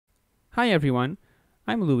Hi everyone,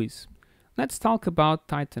 I'm Luis. Let's talk about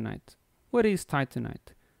Titanite. What is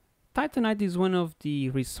Titanite? Titanite is one of the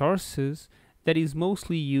resources that is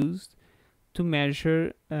mostly used to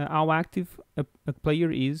measure how active a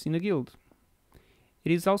player is in a guild.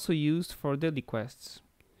 It is also used for daily quests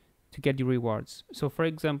to get the rewards. So for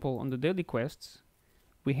example, on the daily quests,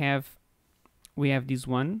 we have this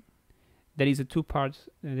one that is a two-part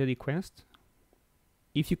daily quest.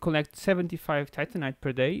 If you collect 75 Titanite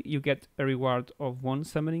per day, you get a reward of 1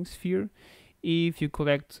 summoning sphere. If you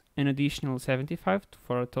collect an additional 75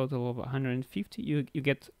 for a total of 150, you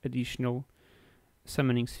get additional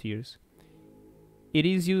summoning spheres. It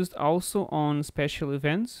is used also on special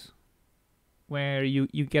events where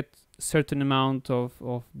you get certain amount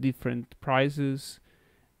of different prizes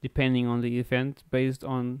depending on the event based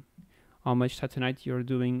on how much Titanite you're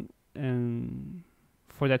doing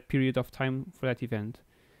for that period of time for that event.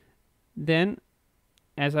 Then,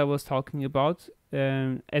 as I was talking about,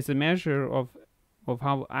 as a measure of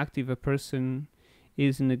how active a person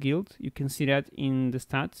is in the guild, you can see that in the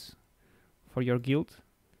stats for your guild.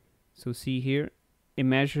 So see here, it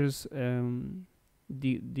measures the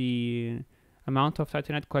amount of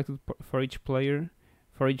Titanite collected for each player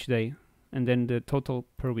for each day, and then the total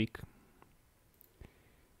per week.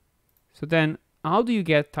 So then, how do you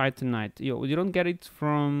get Titanite? You don't get it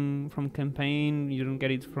from campaign. You don't get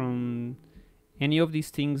it from any of these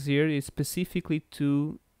things here. It's specifically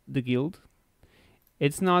to the guild.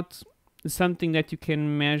 It's not something that you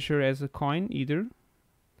can measure as a coin either.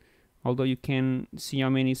 Although you can see how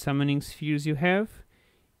many summoning spheres you have,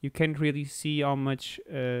 you can't really see how much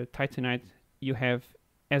Titanite you have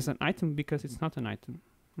as an item because it's not an item,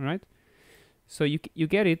 right? So you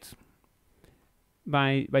get it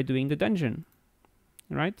by doing the dungeon,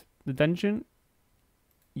 right? The dungeon,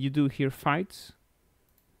 you do here fights.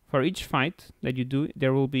 For each fight that you do,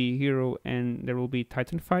 there will be hero and there will be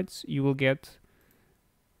Titan fights. You will get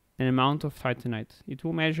an amount of Titanite. It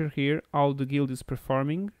will measure here how the guild is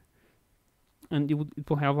performing, and it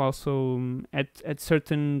will have also at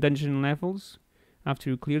certain dungeon levels. After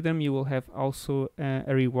you clear them, you will have also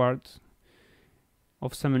a reward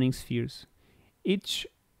of summoning spheres. Each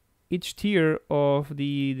tier of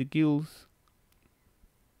the guild,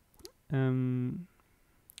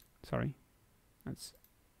 sorry, that's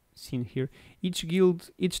seen here. Each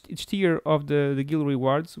tier of the guild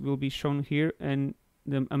rewards will be shown here, and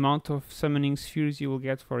the amount of summoning spheres you will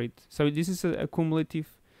get for it. So this is a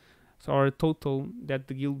cumulative, or a total that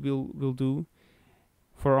the guild will do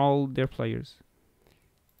for all their players.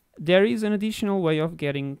 There is an additional way of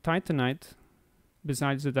getting Titanite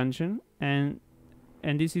besides the dungeon, and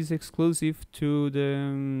this is exclusive to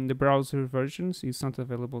the browser versions. It's not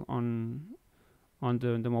available on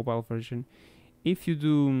the mobile version. If you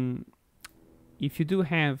do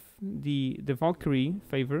have the Valkyrie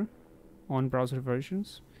favor on browser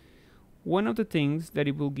versions, one of the things that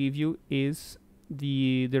it will give you is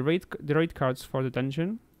the raid cards for the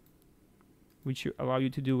dungeon, which allow you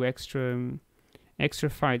to do extra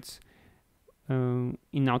fights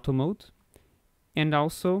in auto mode, and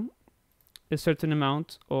also a certain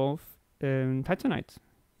amount of Titanite.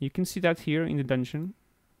 You can see that here in the dungeon,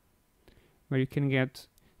 where you can get,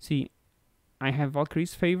 see, I have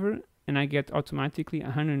Valkyrie's favor and I get automatically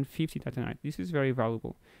 150 Titanite. This is very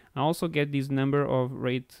valuable. I also get this number of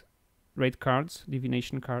raid cards,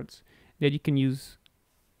 divination cards, that you can use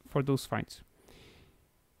for those fights.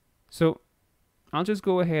 So I'll just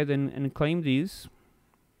go ahead and claim these,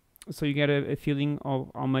 so you get a feeling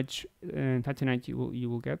of how much Titanite you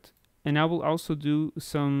will get. And I will also do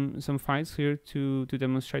some fights here to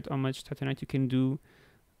demonstrate how much Titanite you can do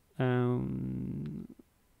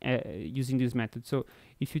using this method. So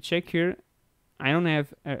if you check here, I don't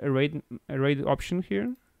have a raid option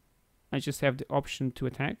here. I just have the option to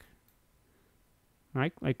attack,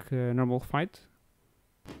 right? Like a normal fight.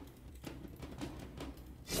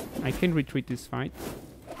 I can retreat this fight.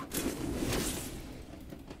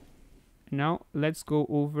 Now let's go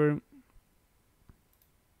over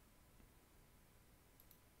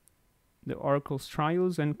the Oracle's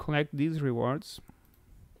trials and collect these rewards.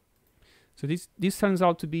 So this turns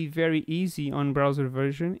out to be very easy on browser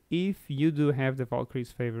version if you do have the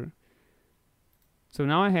Valkyrie's favor. So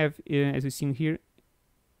now I have, as you've seen here,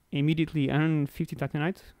 immediately 150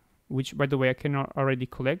 Titanite, which by the way I can already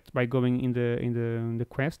collect by going in the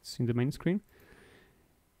quests in the main screen.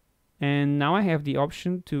 And now I have the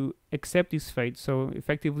option to accept this fate, so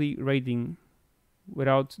effectively raiding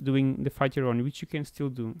without doing the fight your own, which you can still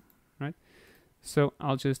do, right? So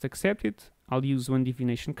I'll just accept it. I'll use one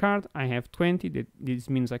divination card. I have 20. This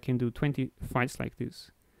means I can do 20 fights like this.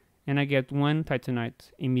 and I get 1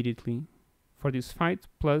 Titanite immediately for this fight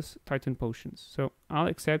plus Titan potions. So I'll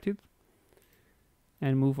accept it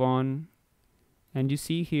and move on. And you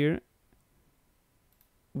see here,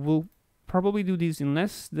 we'll probably do this in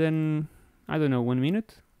less than, I don't know, 1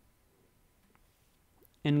 minute,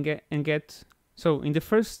 and get. So in the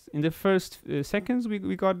first seconds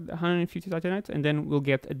we got 150 Titanite, and then we'll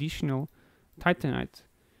get additional Titanite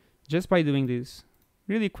just by doing this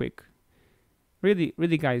really quick.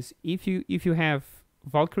 Really guys, if you have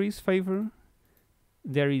Valkyrie's favor,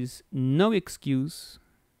 there is no excuse.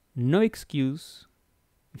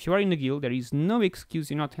 If you are in a guild, there is no excuse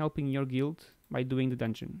you're not helping your guild by doing the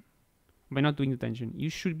dungeon. By not doing the dungeon. You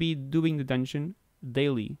should be doing the dungeon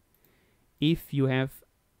daily. If you have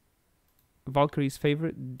Valkyrie's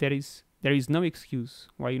favor, there is no excuse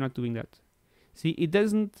why you're not doing that. See, it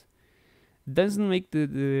doesn't make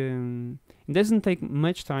it doesn't take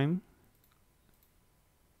much time.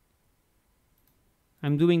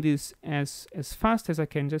 I'm doing this as fast as I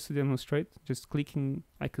can just to demonstrate, just clicking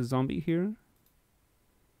like a zombie here.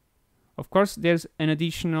 Of course, there's an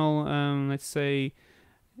additional, let's say,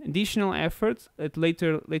 additional effort at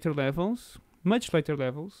later levels, much later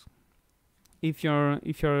levels. If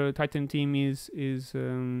your Titan team is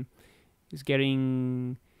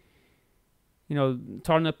getting, you know,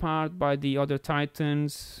 torn apart by the other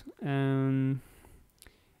Titans,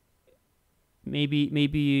 maybe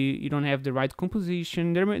you don't have the right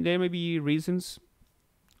composition. There may be reasons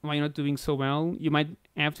why you're not doing so well. You might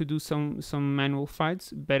have to do some manual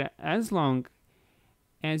fights, but as long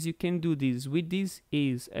as you can do this with this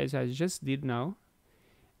ease, as I just did now,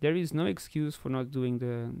 there is no excuse for not doing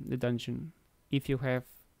the dungeon if you have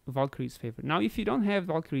Valkyrie's favor. Now, if you don't have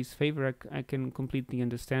Valkyrie's favor, I can completely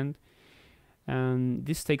understand.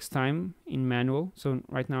 This takes time in manual. So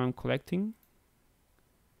right now I'm collecting.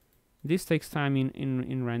 This takes time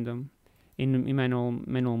in random, in manual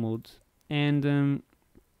mode, and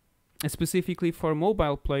specifically for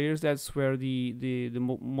mobile players, that's where the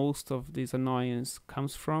most of this annoyance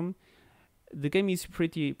comes from. The game is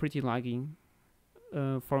pretty lagging.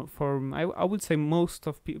 I would say most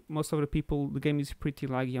of the people, the game is pretty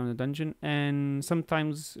laggy on the dungeon, and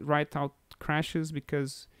sometimes right out crashes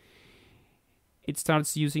because it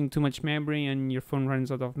starts using too much memory and your phone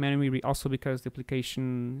runs out of memory, also because the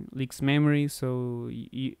application leaks memory, so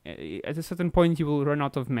you, at a certain point you will run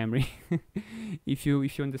out of memory if you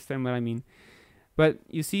understand what I mean. But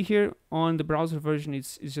you see here on the browser version,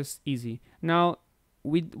 it's just easy. Now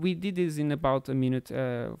we did this in about a minute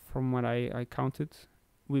from what I counted.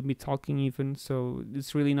 We'll be talking even, so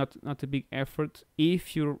it's really not a big effort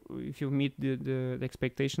if you meet the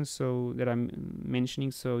expectations so that I'm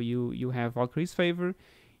mentioning. So you have Valkyrie's favor,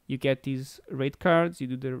 you get these raid cards, you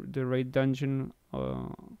do the raid dungeon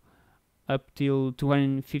up till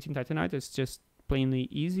 215 Titanite. It's just plainly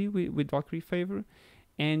easy with Valkyrie favor,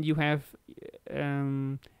 and you have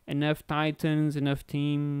enough Titans, enough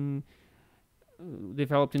team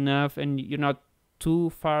developed enough, and you're not too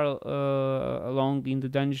far along in the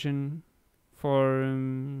dungeon for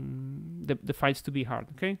the fights to be hard.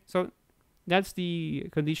 Okay, so that's the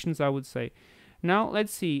conditions I would say. Now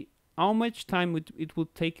let's see how much time it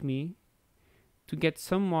would take me to get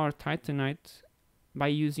some more Titanite by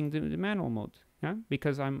using the manual mode. Yeah,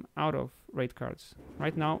 because I'm out of raid cards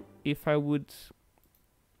right now. If I would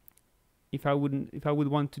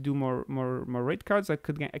want to do more raid cards, I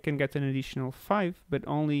can get an additional 5, but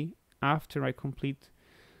only after I complete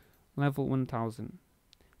level 1000.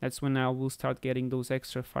 That's when I will start getting those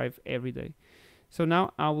extra 5 every day. So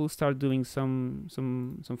now I will start doing some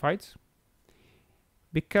fights.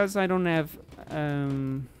 Because I don't have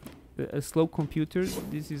a slow computer,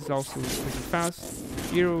 this is also pretty fast.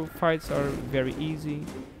 Hero fights are very easy.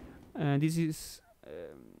 This is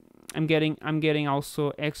I'm getting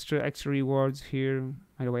also extra rewards here.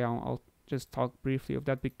 By the way, I'll just talk briefly of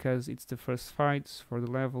that because it's the first fights for the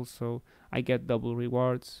level, so I get double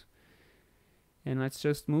rewards. And let's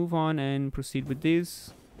just move on and proceed with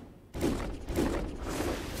this.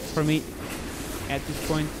 For me, at this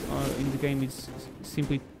point in the game, it's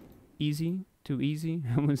simply too easy,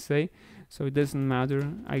 I would say. So it doesn't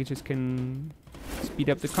matter. I just can speed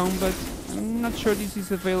up the combat. I'm not sure this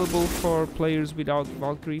is available for players without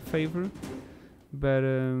Valkyrie favor, but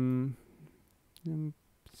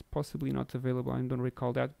it's possibly not available. I don't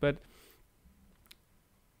recall that. But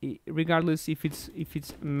regardless if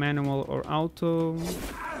it's manual or auto,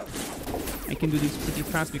 I can do this pretty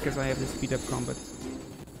fast because I have the speed up combat.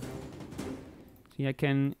 See, I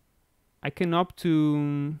can opt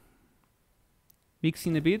to mix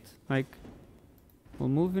in a bit, like we'll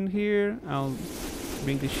move in here, I'll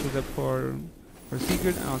bring the shield up for for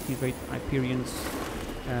secret. I'll activate Hyperion's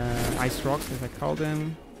ice rocks, as I call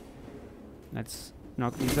them. Let's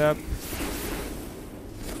knock these up.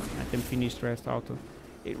 Let them finish the rest auto.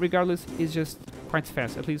 Regardless, it's just quite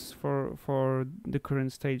fast, at least for the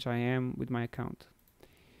current stage I am with my account.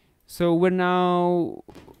 So we're now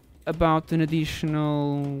about an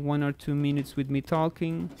additional 1 or 2 minutes with me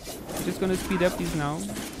talking. I'm just gonna speed up this now.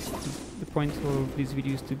 The point of this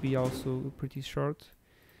video is to be also pretty short.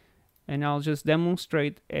 And I'll just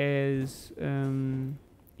demonstrate as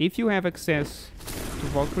if you have access to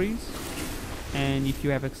Valkyries, and if you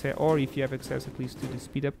have access, or if you have access at least to the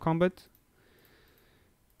speed up combat,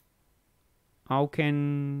 how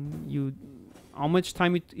much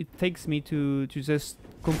time it takes me to just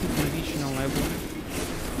complete an additional level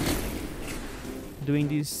doing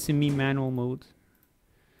this semi-manual mode.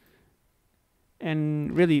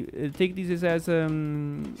 And really take this as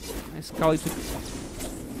let's call it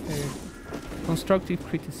constructive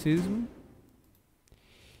criticism,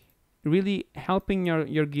 really helping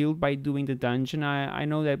your guild by doing the dungeon. I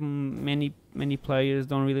know that many players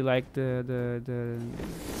don't really like the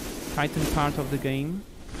Titan part of the game,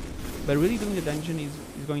 but really doing the dungeon is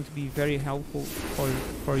going to be very helpful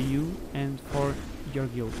for you and for your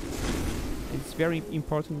guild. It's very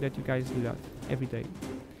important that you guys do that every day.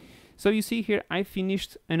 So you see here, I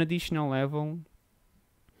finished an additional level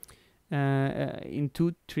in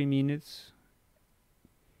 2-3 minutes,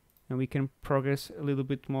 and we can progress a little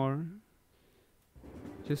bit more.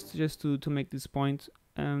 Just to make this point,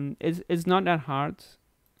 it's not that hard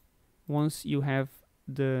once you have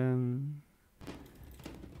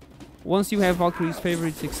Valkyrie's favor.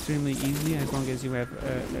 It's extremely easy as long as you have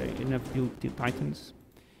enough build Titans.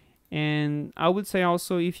 And I would say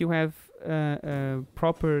also, if you have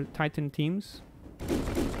proper Titan teams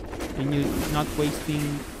and you're not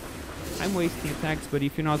wasting, I'm wasting attacks, but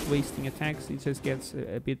if you're not wasting attacks, it just gets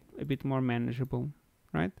a bit more manageable,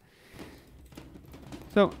 right?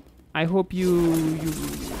 So I hope you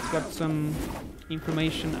got some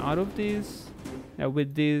information out of this.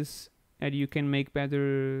 With this, you can make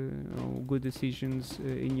better, good decisions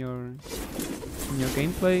in your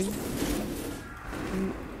gameplay.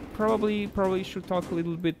 And probably should talk a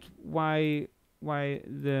little bit why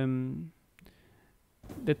the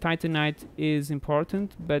Titanite is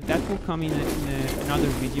important, but that will come in another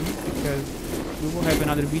video, because we will have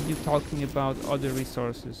another video talking about other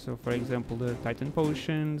resources. So for example, the Titan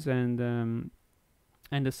potions and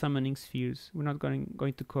the summoning spheres. We're not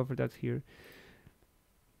going to cover that here.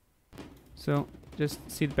 So just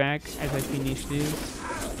sit back as I finish this.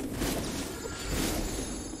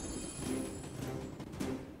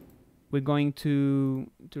 We're going to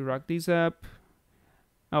rock these up.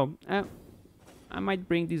 Oh, I might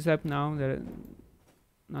bring this up now that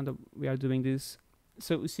we are doing this.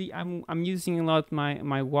 So see, I'm using a lot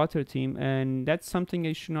my water team, and that's something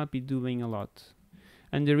I should not be doing a lot.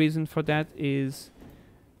 And the reason for that is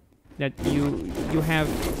that you have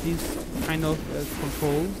these kind of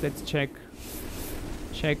controls that check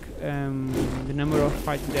the number of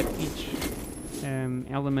fights that each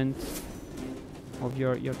element of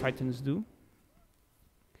your Titans do,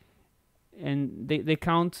 and they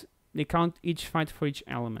count each fight for each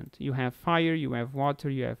element. You have fire, you have water,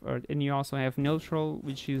 you have earth, and you also have neutral,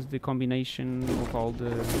 which is the combination of all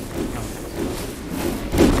the elements.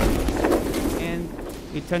 And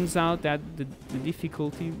it turns out that the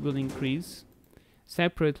difficulty will increase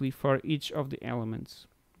separately for each of the elements.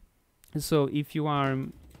 So if you are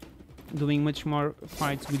doing much more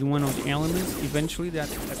fights with one of the elements, eventually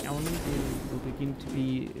that element will begin to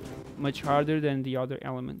be much harder than the other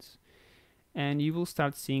elements, and you will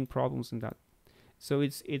start seeing problems in that. So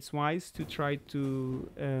it's wise to try to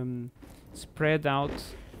spread out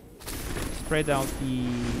the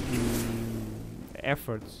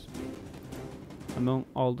efforts among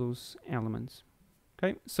all those elements.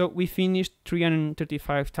 Okay, so we finished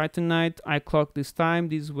 335 Titanite. I clocked this time.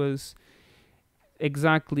 This was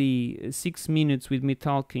exactly 6 minutes with me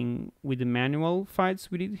talking with the manual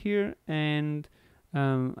fights we did here, and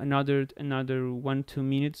another 1-2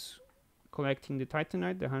 minutes collecting the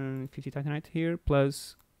Titanite, the 150 Titanite here,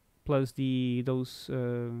 plus those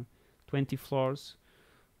 20 floors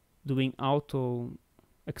doing auto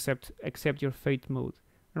accept your fate mode.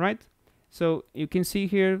 All right, so you can see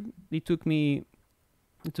here it took me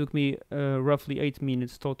roughly 8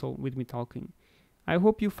 minutes total with me talking. I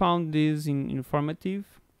hope you found this informative.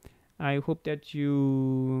 I hope that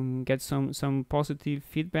you get some positive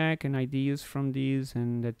feedback and ideas from this,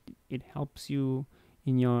 and that it helps you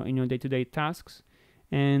in your day-to-day tasks.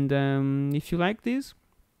 And if you like this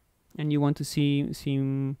and you want to see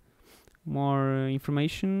more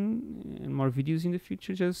information and more videos in the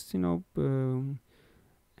future, just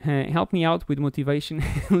help me out with motivation.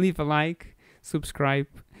 Leave a like, subscribe,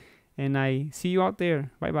 and I see you out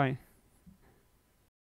there. Bye bye.